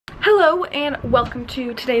Hello and welcome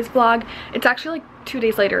to today's vlog. It's actually like 2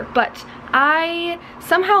 days later, but I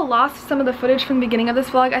somehow lost some of the footage from the beginning of this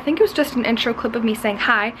vlog. I think it was just an intro clip of me saying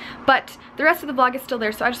hi, but the rest of the vlog is still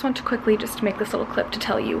there, so I just want to quickly just make this little clip to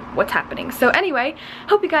tell you what's happening. So anyway,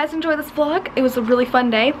 hope you guys enjoy this vlog. It was a really fun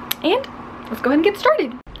day, and let's go ahead and get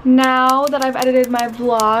started. Now that I've edited my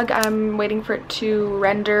vlog, I'm waiting for it to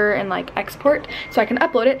render and like export so I can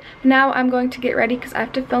upload it. Now I'm going to get ready because I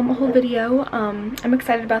have to film a whole video. I'm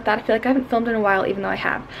excited about that. I feel like I haven't filmed in a while, even though I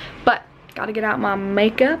have. But gotta get out my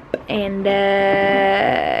makeup and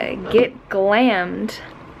get glammed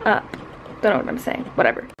up. Don't know what I'm saying,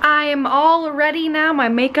 whatever. I am all ready now. My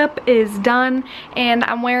makeup is done and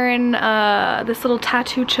I'm wearing this little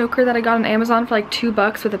tattoo choker that I got on Amazon for like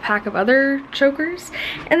 $2 with a pack of other chokers.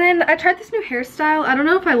 And then I tried this new hairstyle. I don't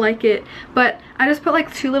know if I like it, but I just put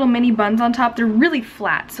like 2 little mini buns on top. They're really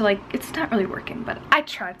flat, so like it's not really working, but I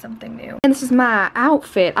tried something new. And this is my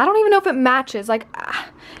outfit. I don't even know if it matches. Like,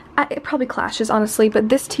 it probably clashes, honestly, but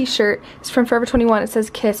this t-shirt is from Forever 21. It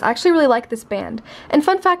says Kiss. I actually really like this band. And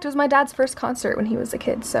fun fact, it was my dad's first concert when he was a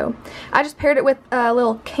kid, so I just paired it with a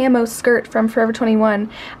little camo skirt from Forever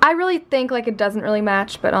 21. I really think like it doesn't really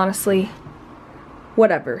match, but honestly,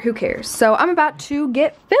 whatever, who cares? So I'm about to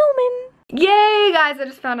get filming. Yay, guys, I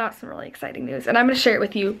just found out some really exciting news and I'm gonna share it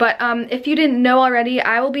with you. But if you didn't know already,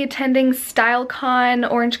 I will be attending StyleCon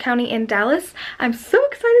Orange County in Dallas. I'm so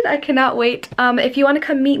excited, I cannot wait. If you want to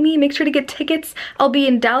come meet me, make sure to get tickets. I'll be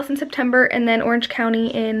in Dallas in September and then Orange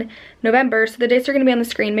County in November, so the dates are gonna be on the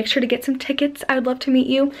screen. Make sure to get some tickets. I would love to meet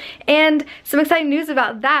you. And some exciting news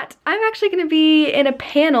about that, I'm actually gonna be in a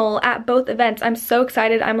panel at both events. I'm so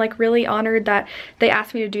excited. I'm like really honored that they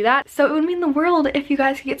asked me to do that. So it would mean the world if you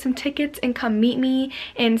guys could get some tickets and come meet me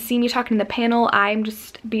and see me talking in the panel. I'm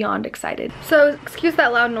just beyond excited. So excuse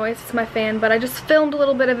that loud noise, it's my fan, but I just filmed a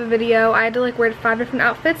little bit of a video. I had to like wear 5 different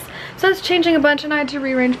outfits, so I was changing a bunch and I had to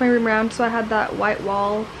rearrange my room around so I had that white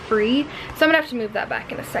wall free. So I'm gonna have to move that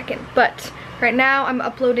back in a second. But right now I'm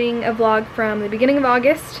uploading a vlog from the beginning of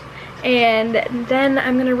August, and then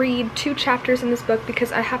I'm gonna read 2 chapters in this book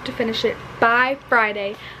because I have to finish it by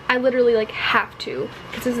Friday. I literally like have to,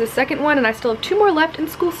 because this is the second one and I still have 2 more left and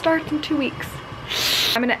school starts in 2 weeks.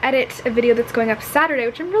 I'm gonna edit a video that's going up Saturday,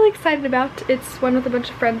 which I'm really excited about. It's one with a bunch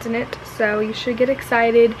of friends in it, so you should get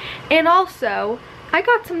excited. And also, I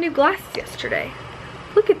got some new glasses yesterday.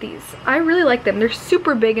 Look at these. I really like them. They're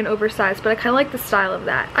super big and oversized, but I kind of like the style of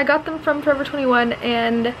that. I got them from Forever 21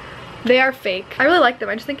 and they are fake. I really like them.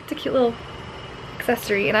 I just think it's a cute little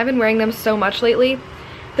accessory and I've been wearing them so much lately.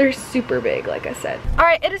 They're super big, like I said.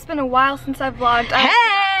 Alright, it has been a while since I've vlogged.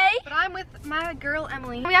 Hey! But I'm with my girl,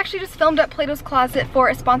 Emily. We actually just filmed at Plato's Closet for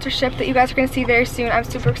a sponsorship that you guys are going to see very soon. I'm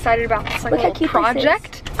super excited about this like little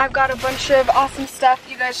project. I've got a bunch of awesome stuff.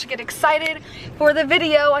 You guys should get excited for the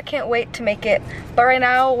video. I can't wait to make it. But right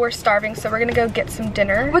now, we're starving, so we're going to go get some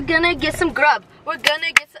dinner. We're going to get some grub. We're going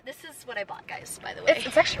to get some... This is what I bought, guys, by the way.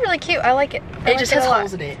 It's actually really cute. I like it. It just has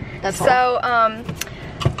holes in it. That's all. So,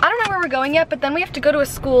 I don't know where we're going yet, but then we have to go to a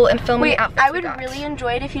school and film the outfits. I would really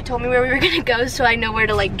enjoy it if you told me where we were gonna go so I know where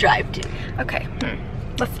to like drive to. Okay.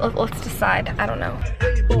 Let's decide. I don't know.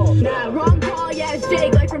 What do you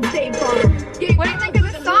think of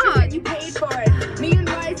this song? You paid for it. Me and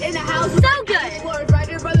Rice in the house. So good. Ride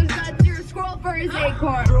your brother's nuts. You're a squirrel for his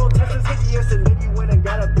acorn. So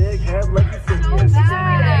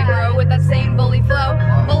bad, bro, with that same bully flow.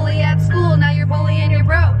 Bully at school, now you're bullying your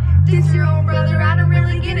bro. Diss your own brother, I don't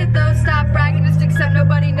really get it though. Stop bragging, just accept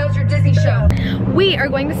nobody knows your Disney show. We are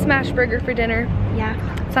going to Smash Burger for dinner. Yeah.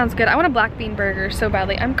 Sounds good. I want a black bean burger so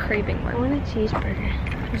badly. I'm craving one. I want a cheeseburger.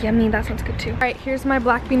 Yummy, that sounds good too. Alright, here's my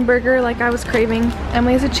black bean burger like I was craving.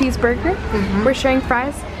 Emily has a cheeseburger. We're sharing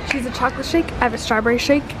fries. She's a chocolate shake. I have a strawberry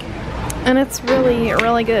shake. And it's really,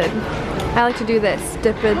 really good. I like to do this.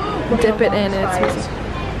 Dip it in and it's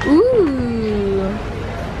ooh.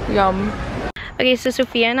 Yum. Okay, so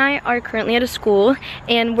Sophia and I are currently at a school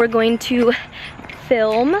and we're going to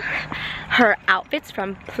film her outfits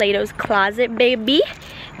from Plato's Closet, baby.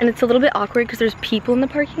 And it's a little bit awkward because there's people in the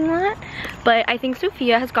parking lot, but I think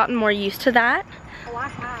Sophia has gotten more used to that. Oh, I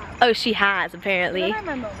have. Oh, she has, apparently. I have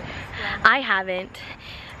my moments, yeah. I haven't,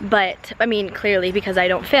 but, I mean, clearly because I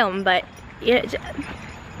don't film, but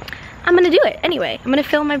I'm gonna do it anyway. I'm gonna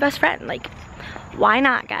film my best friend, like, why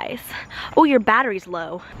not, guys? Oh, your battery's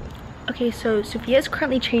low. Okay, so Sophia is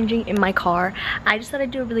currently changing in my car. I just thought I'd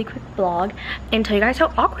do a really quick vlog and tell you guys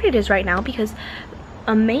how awkward it is right now because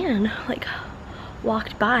a man, like,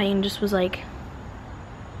 walked by and just was like,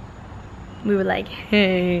 we were like,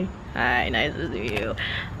 hey, hi, nice to see you.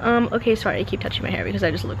 Okay, sorry, I keep touching my hair because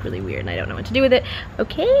I just look really weird and I don't know what to do with it.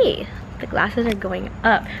 Okay, The glasses are going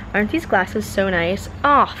up. Aren't these glasses so nice?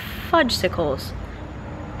 Oh, fudgesicles.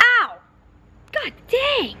 Ow! God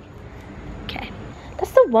dang! Okay.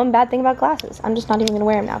 That's the one bad thing about glasses. I'm just not even gonna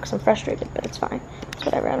wear them now because I'm frustrated, but it's fine. It's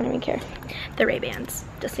whatever, I don't even care. The Ray-Bans,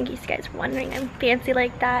 just in case you guys are wondering, I'm fancy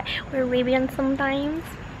like that. Wear Ray-Bans sometimes.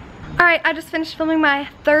 Alright, I just finished filming my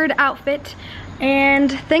third outfit,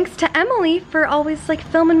 and thanks to Emily for always like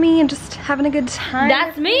filming me and just having a good time.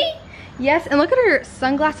 That's me? Yes, and look at her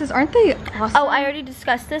sunglasses, aren't they awesome? Oh, I already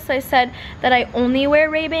discussed this. I said that I only wear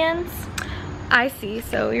Ray-Bans. I see,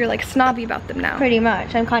 so you're like snobby about them now. Pretty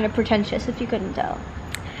much. I'm kind of pretentious if you couldn't tell.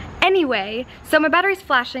 Anyway, so my battery's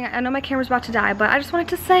flashing. I know my camera's about to die, but I just wanted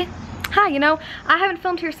to say hi. You know, I haven't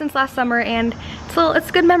filmed here since last summer, and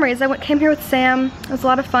it's good memories. Came here with Sam. It was a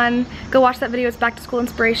lot of fun. Go watch that video. It's back to school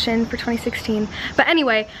inspiration for 2016. But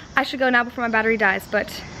anyway, I should go now before my battery dies,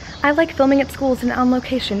 but I like filming at schools and on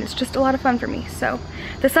location. It's just a lot of fun for me. So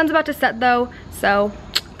the sun's about to set though, so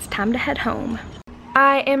it's time to head home.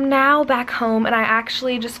 I am now back home, and I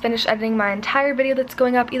actually just finished editing my entire video that's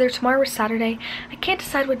going up either tomorrow or Saturday. I can't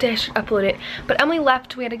decide what day I should upload it, but Emily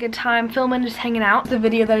left. We had a good time filming, just hanging out. The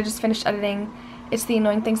video that I just finished editing, it's the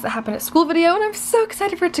annoying things that happen at school video, and I'm so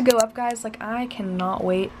excited for it to go up, guys. Like, I cannot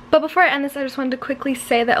wait. But before I end this, I just wanted to quickly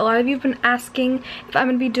say that a lot of you have been asking if I'm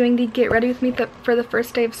going to be doing the Get Ready With Me for the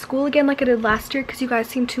first day of school again like I did last year, because you guys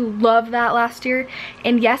seemed to love that last year.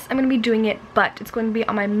 And yes, I'm going to be doing it, but it's going to be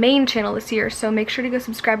on my main channel this year, so make sure to go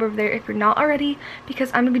subscribe over there if you're not already, because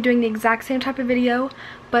I'm going to be doing the exact same type of video,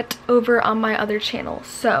 but over on my other channel.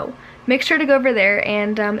 So make sure to go over there,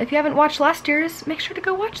 and if you haven't watched last year's, make sure to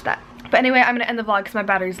go watch that. But anyway, I'm going to end the vlog because my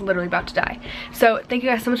battery's literally about to die. So thank you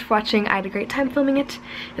guys so much for watching. I had a great time filming it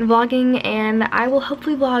and vlogging, and I will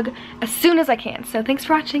hopefully vlog as soon as I can. So thanks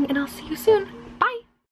for watching, and I'll see you soon.